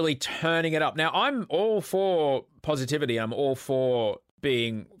 Belinda was really turning it up. Now, I'm all for positivity. I'm all for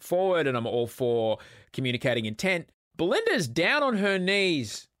being forward and I'm all for communicating intent. Belinda's down on her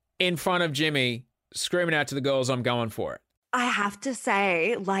knees in front of Jimmy, screaming out to the girls, I'm going for it. I have to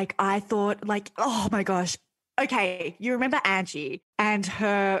say, like, I thought, like, oh my gosh. Okay, you remember Angie and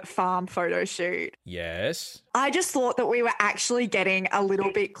her farm photo shoot? Yes. I just thought that we were actually getting a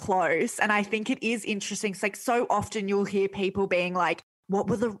little bit close. And I think it is interesting. It's like so often you'll hear people being like,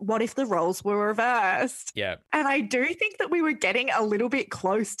 what if the roles were reversed? Yeah. And I do think that we were getting a little bit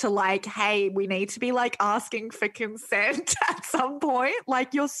close to like, hey, we need to be like asking for consent at some point.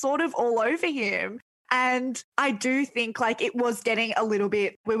 Like, you're sort of all over him. And I do think like it was getting a little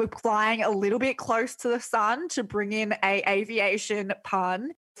bit, we were flying a little bit close to the sun, to bring in a aviation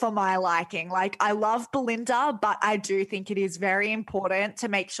pun for my liking. Like, I love Belinda, but I do think it is very important to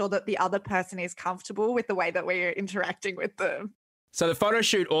make sure that the other person is comfortable with the way that we're interacting with them. So the photo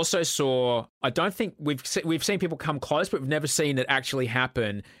shoot also saw, I don't think we've seen people come close, but we've never seen it actually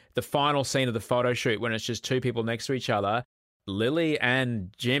happen. The final scene of the photo shoot when it's just two people next to each other, Lily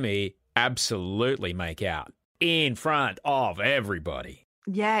and Jimmy absolutely make out in front of everybody.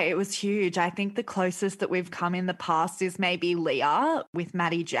 Yeah, it was huge. I think the closest that we've come in the past is maybe Leah with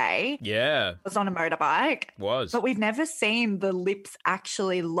Maddie J. Yeah. Was on a motorbike. Was. But we've never seen the lips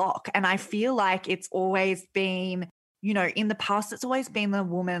actually lock. And I feel like it's always been, you know, in the past, it's always been the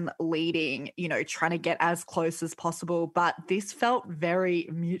woman leading, you know, trying to get as close as possible. But this felt very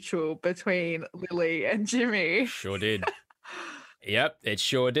mutual between Lily and Jimmy. Sure did. Yep, it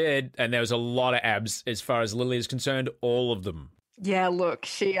sure did. And there was a lot of abs as far as Lily is concerned, all of them. Yeah, look,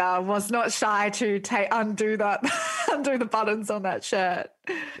 she was not shy to undo the buttons on that shirt.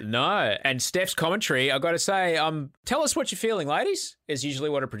 No, and Steph's commentary, I've got to say, tell us what you're feeling, ladies, is usually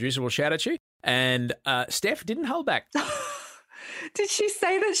what a producer will shout at you. And Steph didn't hold back. Did she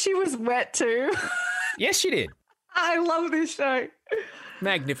say that she was wet too? Yes, she did. I love this show.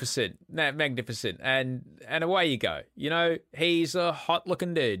 Magnificent. And away you go. You know, he's a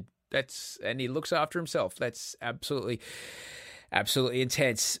hot-looking dude. And he looks after himself. That's absolutely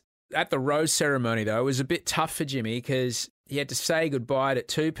intense. At the rose ceremony, though, it was a bit tough for Jimmy because he had to say goodbye to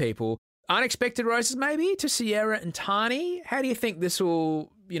two people. Unexpected roses, maybe, to Sierra and Tani. How do you think this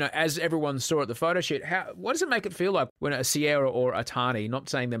will, as everyone saw at the photo shoot, what does it make it feel like when a Sierra or a Tani, not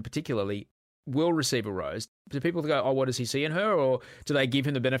saying them particularly, will receive a rose? Do people go, oh, what does he see in her? Or do they give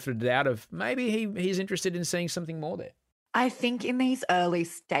him the benefit of the doubt of maybe he's interested in seeing something more there? I think in these early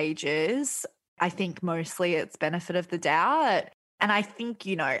stages, I think mostly it's benefit of the doubt. And I think,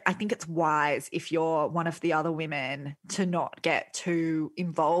 I think it's wise if you're one of the other women to not get too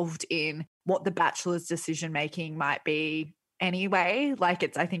involved in what the Bachelor's decision-making might be anyway. I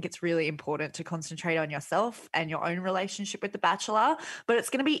think it's really important to concentrate on yourself and your own relationship with the Bachelor. But it's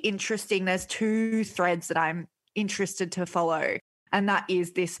going to be interesting. There's two threads that I'm interested to follow. And that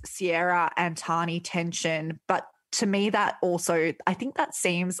is this Sierra and Tani tension. But to me, that also, I think that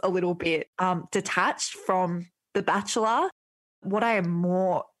seems a little bit detached from the Bachelor. What I am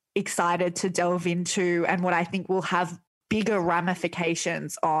more excited to delve into and what I think will have bigger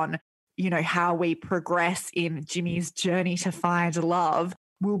ramifications on, how we progress in Jimmy's journey to find love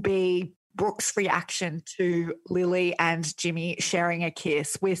will be Brooke's reaction to Lily and Jimmy sharing a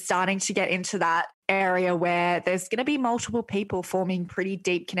kiss. We're starting to get into that area where there's going to be multiple people forming pretty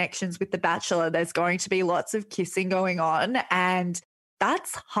deep connections with the Bachelor. There's going to be lots of kissing going on, and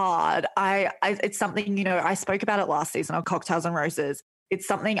that's hard. It's something, I spoke about it last season on Cocktails and Roses. It's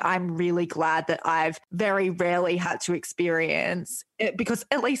something I'm really glad that I've very rarely had to experience because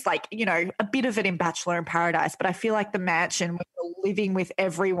at least a bit of it in Bachelor in Paradise, but I feel like the mansion when you're living with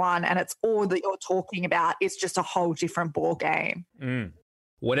everyone and it's all that you're talking about is just a whole different ball game.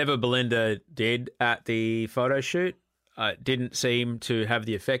 Whatever Belinda did at the photo shoot didn't seem to have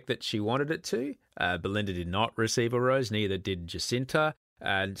the effect that she wanted it to. Belinda did not receive a rose, neither did Jacinta.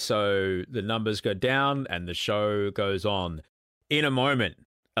 And so the numbers go down and the show goes on. In a moment,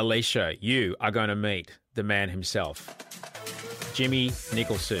 Alicia, you are going to meet the man himself, Jimmy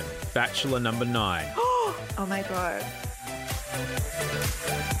Nicholson, Bachelor number 9. Oh my God.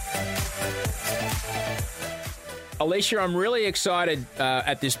 Alicia, I'm really excited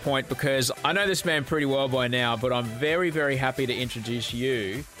at this point because I know this man pretty well by now, but I'm very, very happy to introduce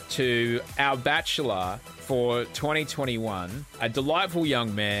you to our Bachelor for 2021, a delightful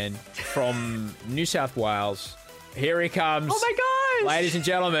young man from New South Wales. Here he comes. Oh my gosh. Ladies and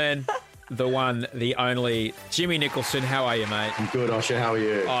gentlemen, the one, the only, Jimmy Nicholson. How are you, mate? I'm good, Osher. How are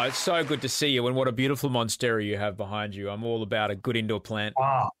you? Oh, it's so good to see you, and what a beautiful monstera you have behind you. I'm all about a good indoor plant.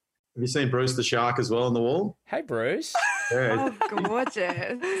 Wow. Have you seen Bruce the Shark as well on the wall? Hey, Bruce. Yeah. Oh,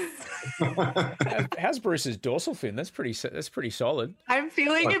 gorgeous. How's Bruce's dorsal fin? That's pretty solid. I'm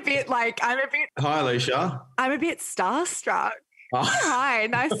feeling a bit Hi, Alicia. I'm a bit starstruck. Oh. Hi,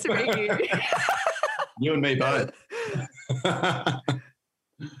 nice to meet you. You and me both.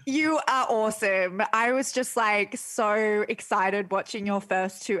 You are awesome. I was just so excited watching your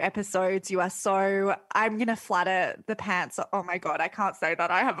first 2 episodes. You are so, I'm going to flatter the pants. Oh my God, I can't say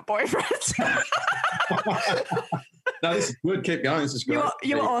that. I have a boyfriend. No, this is good. Keep going. This is great.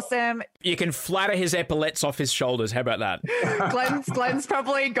 You're awesome. You can flatter his epaulets off his shoulders. How about that? Glenn's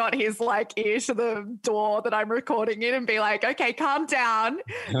probably got his ear to the door that I'm recording in and be like, okay, calm down.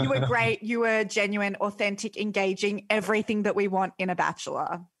 You were great. You were genuine, authentic, engaging, everything that we want in a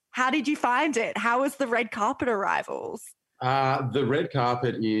Bachelor. How did you find it? How was the red carpet arrivals? The red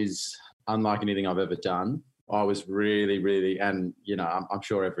carpet is unlike anything I've ever done. I was really, really, and, I'm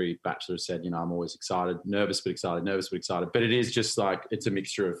sure every Bachelor said, I'm always excited, nervous but excited, nervous but excited. But it is just it's a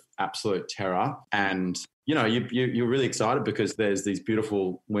mixture of absolute terror. And, you're really excited because there's these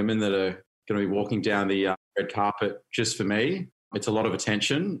beautiful women that are going to be walking down the red carpet just for me. It's a lot of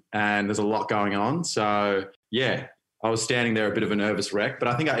attention and there's a lot going on. So, yeah, I was standing there a bit of a nervous wreck, but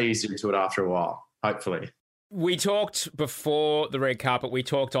I think I eased into it after a while, hopefully. We talked before the red carpet. We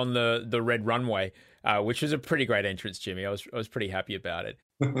talked on the red runway, which was a pretty great entrance, Jimmy. I was pretty happy about it.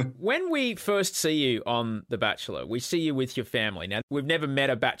 When we first see you on The Bachelor, we see you with your family. Now, we've never met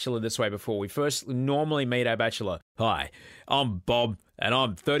a Bachelor this way before. We first normally meet our Bachelor. Hi, I'm Bob, and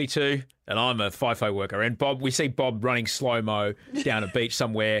I'm 32, and I'm a FIFO worker. And Bob, we see Bob running slow-mo down a beach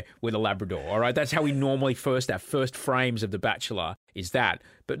somewhere with a Labrador, all right? That's how we normally our first frames of The Bachelor is that.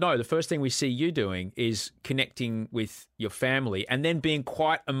 But no, the first thing we see you doing is connecting with your family and then being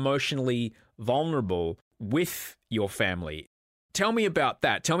quite emotionally vulnerable with your family. Tell me about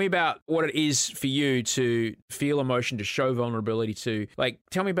that. Tell me about what it is for you to feel emotion, to show vulnerability to.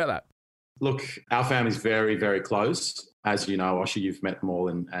 Tell me about that. Look, our family's very, very close. As you know, Osher, you've met them all,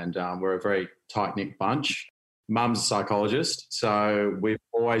 and we're a very tight-knit bunch. Mum's a psychologist, so we've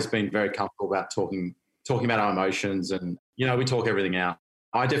always been very comfortable about talking about our emotions, and, we talk everything out.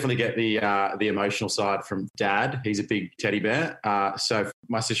 I definitely get the emotional side from Dad. He's a big teddy bear. So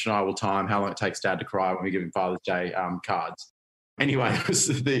my sister and I will time how long it takes Dad to cry when we give him Father's Day cards. Anyway,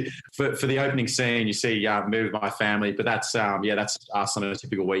 for the opening scene, you see Move My Family, but that's us on a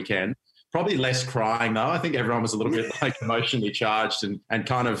typical weekend. Probably less crying though. I think everyone was a little bit like emotionally charged and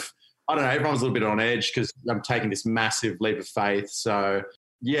kind of, I don't know, everyone was a little bit on edge because I'm taking this massive leap of faith. So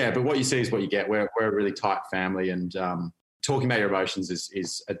yeah, but what you see is what you get. We're a really tight family, and talking about your emotions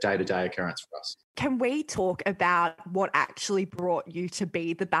is a day-to-day occurrence for us. Can we talk about what actually brought you to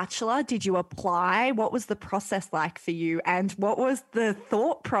be the Bachelor? Did you apply? What was the process like for you? And what was the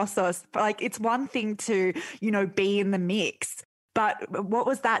thought process? Like, it's one thing to, be in the mix, but what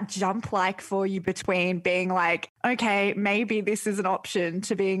was that jump like for you between being like, okay, maybe this is an option,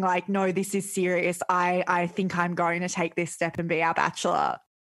 to being like, no, this is serious. I think I'm going to take this step and be our Bachelor?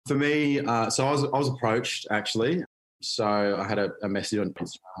 For me, so I was approached actually. So I had a message on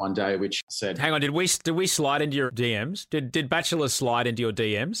Instagram one day which said, "Hang on, did we slide into your DMs? Did Bachelor slide into your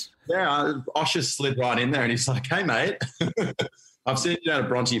DMs?" Yeah, Osher slid right in there and he's like, "Hey mate, I've seen you down at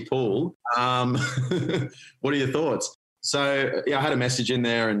Bronte Pool. What are your thoughts?" So yeah, I had a message in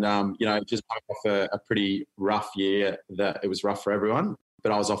there, and just coming off a pretty rough year. That it was rough for everyone,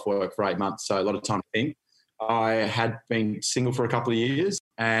 but I was off work for 8 months, so a lot of time to think. I had been single for a couple of years,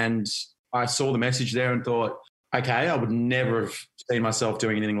 and I saw the message there and thought, okay, I would never have seen myself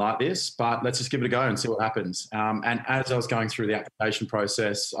doing anything like this, but let's just give it a go and see what happens. And as I was going through the application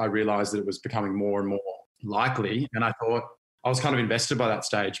process, I realised that it was becoming more and more likely, and I thought I was kind of invested by that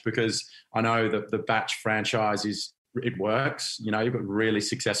stage because I know that the Batch franchise it works. You've got really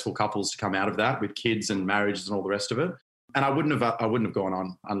successful couples to come out of that with kids and marriages and all the rest of it. And I wouldn't have gone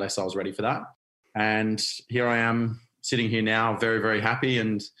on unless I was ready for that. And here I am sitting here now, very, very happy,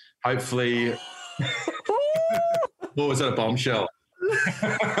 and hopefully. What was that, a bombshell?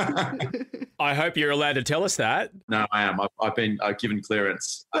 I hope you're allowed to tell us that. No, I am. I've been given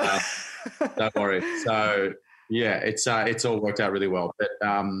clearance. Don't worry. So yeah, it's all worked out really well. But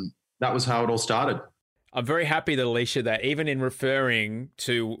that was how it all started. I'm very happy that Alicia, that even in referring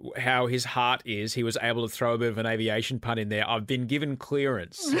to how his heart is, he was able to throw a bit of an aviation pun in there. I've been given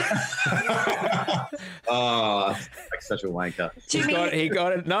clearance. Oh, like such a wanker. He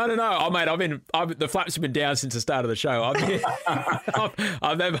got it. No. Oh, mate, the flaps have been down since the start of the show. I've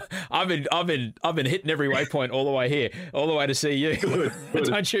been hitting every waypoint all the way here, all the way to see you. Good.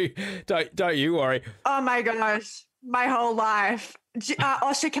 Don't you worry. Oh my gosh, my whole life.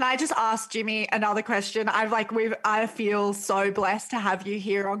 Osher, can I just ask Jimmy another question? I feel so blessed to have you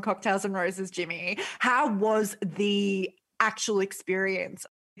here on Cocktails and Roses, Jimmy. How was the actual experience?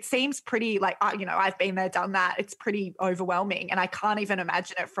 It seems pretty I've been there, done that. It's pretty overwhelming, and I can't even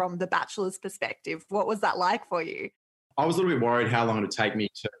imagine it from the Bachelor's perspective. What was that like for you? I was a little bit worried how long it would take me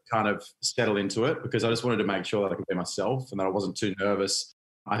to kind of settle into it, because I just wanted to make sure that I could be myself and that I wasn't too nervous.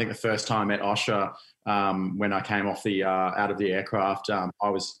 I think the first time I met Osher, when I came off out of the aircraft, I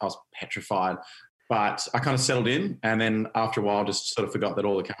was petrified, but I kind of settled in, and then after a while, just sort of forgot that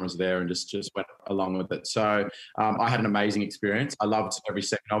all the cameras were there and just went along with it. So I had an amazing experience. I loved every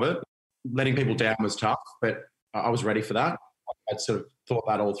second of it. Letting people down was tough, but I was ready for that. I'd sort of thought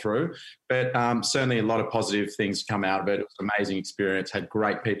that all through, but certainly a lot of positive things come out of it. It was an amazing experience. Had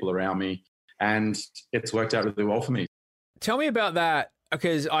great people around me, and it's worked out really well for me. Tell me about that.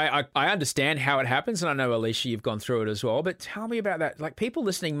 Because I understand how it happens, and I know, Alicia, you've gone through it as well, but tell me about that. Like, people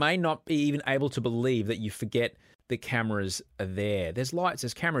listening may not be even able to believe that you forget the cameras are there. There's lights,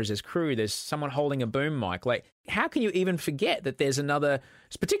 there's cameras, there's crew, there's someone holding a boom mic. Like, how can you even forget that there's another,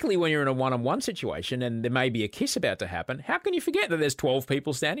 particularly when you're in a one-on-one situation and there may be a kiss about to happen, how can you forget that there's 12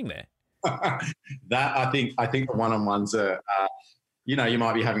 people standing there? That I think the one-on-ones are, you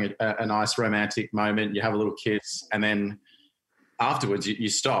might be having a nice romantic moment, you have a little kiss, and then afterwards you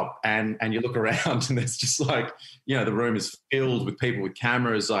stop and you look around, and there's just the room is filled with people with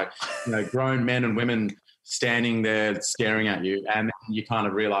cameras, grown men and women standing there staring at you, and you kind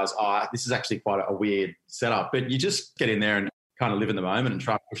of realize, this is actually quite a weird setup. But you just get in there and kind of live in the moment and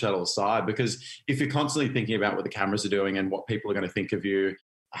try to push that all aside, because if you're constantly thinking about what the cameras are doing and what people are going to think of you,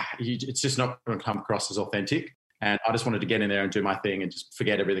 it's just not going to come across as authentic. And I just wanted to get in there and do my thing and just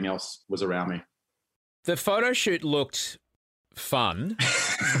forget everything else was around me. The photo shoot looked fun.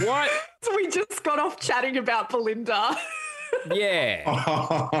 What? So we just got off chatting about Belinda.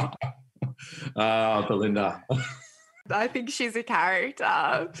 Yeah. Belinda. I think she's a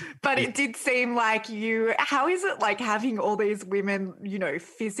character. But it did seem like how is it like having all these women,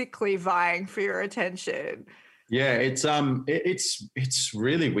 physically vying for your attention? Yeah, it's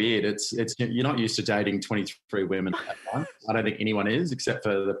really weird. It's you're not used to dating 23 women at once. I don't think anyone is, except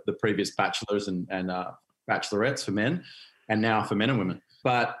for the previous bachelors and bachelorettes for men, and now for men and women.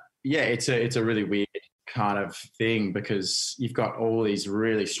 But yeah, it's a really weird kind of thing because you've got all these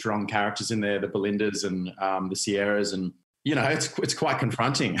really strong characters in there, the Belindas and the Sierras, and it's quite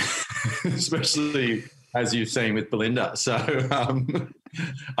confronting, especially as you've seen with Belinda. So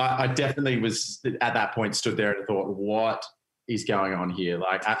I definitely was at that point stood there and thought, what is going on here?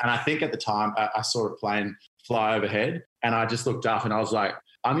 And I think at the time I saw a plane fly overhead and I just looked up and I was like,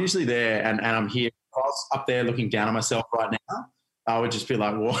 I'm usually there and I'm here. If I was up there looking down on myself right now, I would just be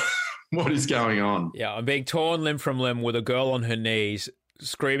like, what is going on? Yeah, I'm being torn limb from limb with a girl on her knees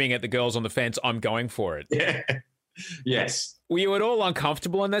screaming at the girls on the fence, I'm going for it. Yeah. Yes. Were you at all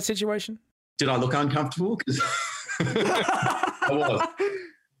uncomfortable in that situation? Did I look uncomfortable? Because I was.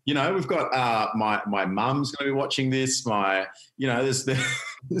 We've got my mum's going to be watching this. This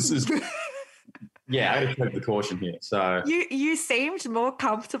is. Yeah, I take the caution here. So you seemed more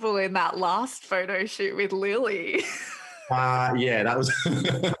comfortable in that last photo shoot with Lily. Yeah, that was.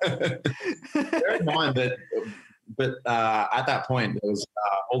 Bear in mind that, but at that point there was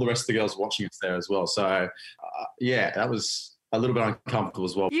all the rest of the girls watching us there as well. So yeah, that was a little bit uncomfortable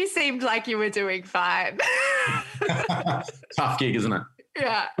as well. You seemed like you were doing fine. Tough gig, isn't it?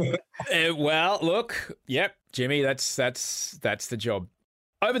 Yeah. Well, look, yep, Jimmy, that's the job.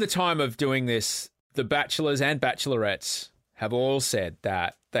 Over the time of doing this, the bachelors and bachelorettes have all said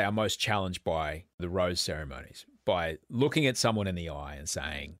that they are most challenged by the rose ceremonies, by looking at someone in the eye and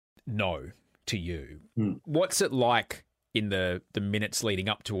saying no to you. What's it like in the minutes leading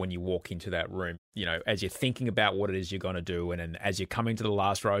up to when you walk into that room, as you're thinking about what it is you're going to do and as you're coming to the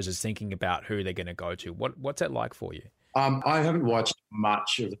last roses, thinking about who they're going to go to? What's that like for you? I haven't watched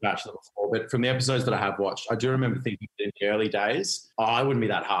much of The Bachelor before, but from the episodes that I have watched, I do remember thinking in the early days, it wouldn't be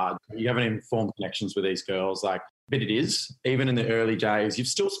that hard. You haven't even formed connections with these girls. But it is. Even in the early days, you've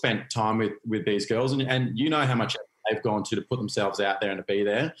still spent time with these girls and you know how much they've gone to put themselves out there and to be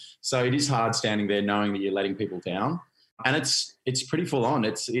there. So it is hard standing there knowing that you're letting people down. And it's pretty full on.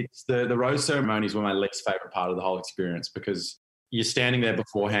 It's the rose ceremonies were my least favorite part of the whole experience because you're standing there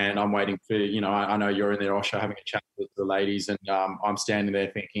beforehand. I'm waiting for, I know you're in there, Osha, having a chat with the ladies, and I'm standing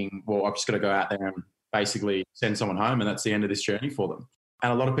there thinking, well, I've just got to go out there and basically send someone home, and that's the end of this journey for them.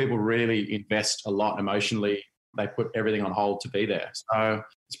 And a lot of people really invest a lot emotionally. They put everything on hold to be there. So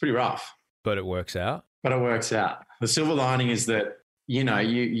it's pretty rough. But it works out. The silver lining is that,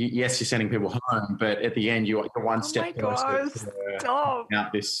 yes, you're sending people home, but at the end, you're one step closer to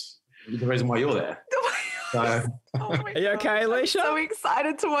out this. The reason why you're there. So, are you okay, Alicia? I'm so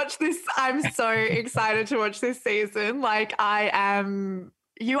excited to watch this. I'm so excited to watch this season. I am.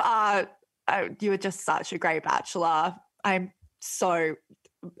 You are just such a great bachelor. I'm so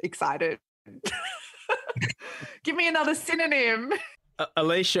excited. Give me another synonym.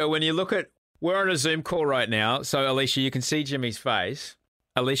 Alicia, when you look at, we're on a Zoom call right now. So Alicia, you can see Jimmy's face.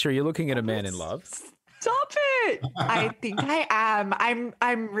 Alicia, are you looking at a man in love? Stop it. I think I am.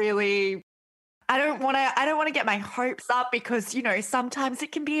 I'm really, I don't want to get my hopes up because, sometimes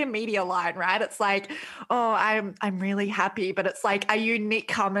it can be a media line, right? It's like, oh, I'm really happy. But it's like, are you Nick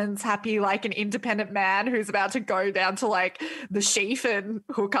Cummins happy like an independent man who's about to go down to the sheaf and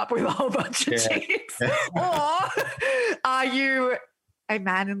hook up with a whole bunch of chicks? Or are you a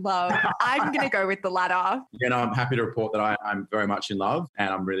man in love? I'm going to go with the latter. I'm happy to report that I'm very much in love and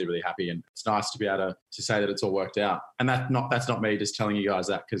I'm really, really happy. And it's nice to be able to say that it's all worked out. And that's not me just telling you guys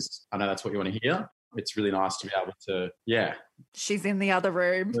that because I know that's what you want to hear. It's really nice to be able to, yeah. She's in the other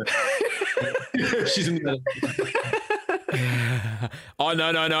room. Yeah. She's in the other Oh,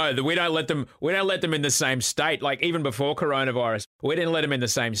 no. We don't let them in the same state. Even before coronavirus, we didn't let them in the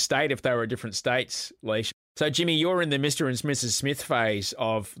same state if they were different states, Leash. So, Jimmy, you're in the Mr. and Mrs. Smith phase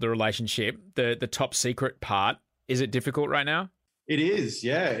of the relationship, the top secret part. Is it difficult right now? It is,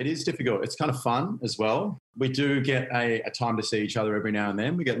 yeah. It is difficult. It's kind of fun as well. We do get a time to see each other every now and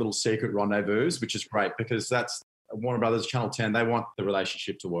then. We get little secret rendezvous, which is great because that's Warner Brothers, Channel 10, they want the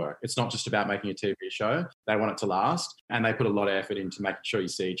relationship to work. It's not just about making a TV show. They want it to last. And they put a lot of effort into making sure you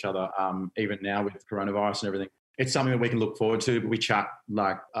see each other, even now with coronavirus and everything. It's something that we can look forward to, but we chat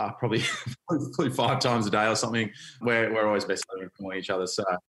probably 5 times a day or something. We're always best from each other. So,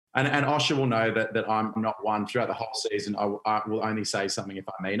 and Osha will know that I'm not one throughout the whole season. I will only say something if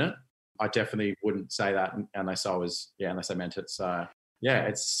I mean it. I definitely wouldn't say that unless I meant it. So yeah,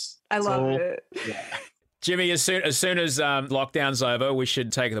 I love it. Yeah. Jimmy, as soon as lockdown's over, we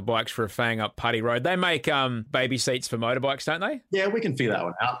should take the bikes for a fang up Putty Road. They make baby seats for motorbikes, don't they? Yeah, we can figure that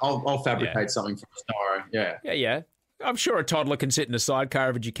one out. I'll fabricate something for us tomorrow. Yeah. Yeah. I'm sure a toddler can sit in the sidecar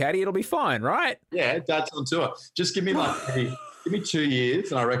of a Ducati. It'll be fine, right? Yeah, Dad's on tour. Just give me give me 2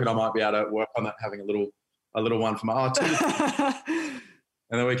 years, and I reckon I might be able to work on that, having a little one for my 2 years.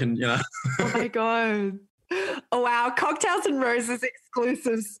 And then we can, Oh my God. Oh, wow. Cocktails and Roses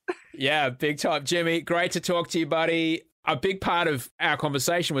exclusives. Yeah, big time. Jimmy, great to talk to you, buddy. A big part of our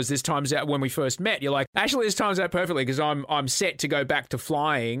conversation was this times out when we first met. You're like, actually, this times out perfectly because I'm set to go back to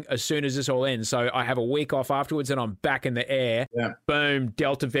flying as soon as this all ends. So I have a week off afterwards and I'm back in the air. Yeah. Boom,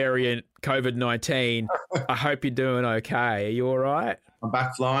 Delta variant, COVID-19. I hope you're doing okay. Are you all right? I'm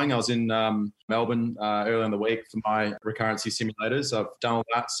back flying. I was in Melbourne earlier in the week for my recurrency simulators. I've done all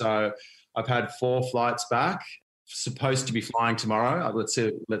that. So I've had 4 flights back. Supposed to be flying tomorrow. Let's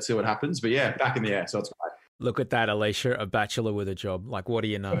see what happens. But yeah, back in the air. So it's great. Look at that, Alicia, a bachelor with a job. Like, what do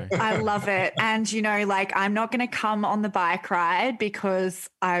you know? I love it. And, I'm not going to come on the bike ride because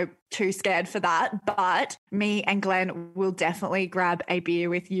I'm too scared for that. But me and Glenn will definitely grab a beer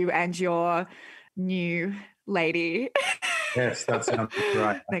with you and your new lady. Yes, that sounds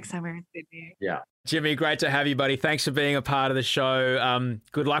great. Next time we're in Sydney. Yeah. Jimmy, great to have you, buddy. Thanks for being a part of the show.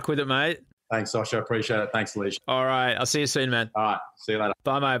 Good luck with it, mate. Thanks, Sasha. Appreciate it. Thanks, Alicia. All right. I'll see you soon, man. All right. See you later.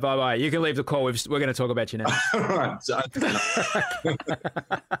 Bye, mate. Bye-bye. You can leave the call. We're going to talk about you now. All right.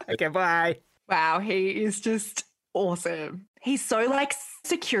 Okay, bye. Wow, he is just awesome. He's so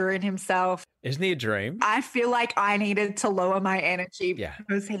secure in himself. Isn't he a dream? I feel like I needed to lower my energy Yeah.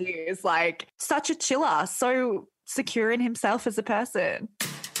 because he is such a chiller, so secure in himself as a person.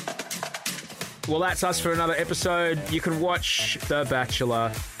 Well, that's us for another episode. You can watch The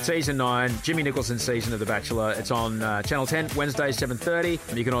Bachelor, Season 9, Jimmy Nicholson's season of The Bachelor. It's on Channel 10, Wednesdays, 7:30.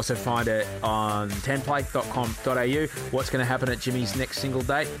 And you can also find it on 10play.com.au. What's going to happen at Jimmy's next single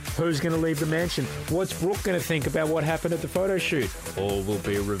date? Who's going to leave the mansion? What's Brooke going to think about what happened at the photo shoot? All will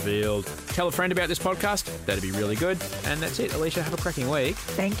be revealed. Tell a friend about this podcast. That'd be really good. And that's it. Alicia, have a cracking week.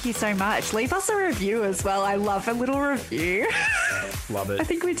 Thank you so much. Leave us a review as well. I love a little review. Love it. I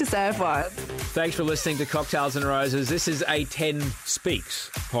think we deserve one. Thanks for listening to Cocktails and Roses. This is a 10 Speaks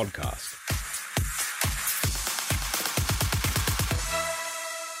podcast.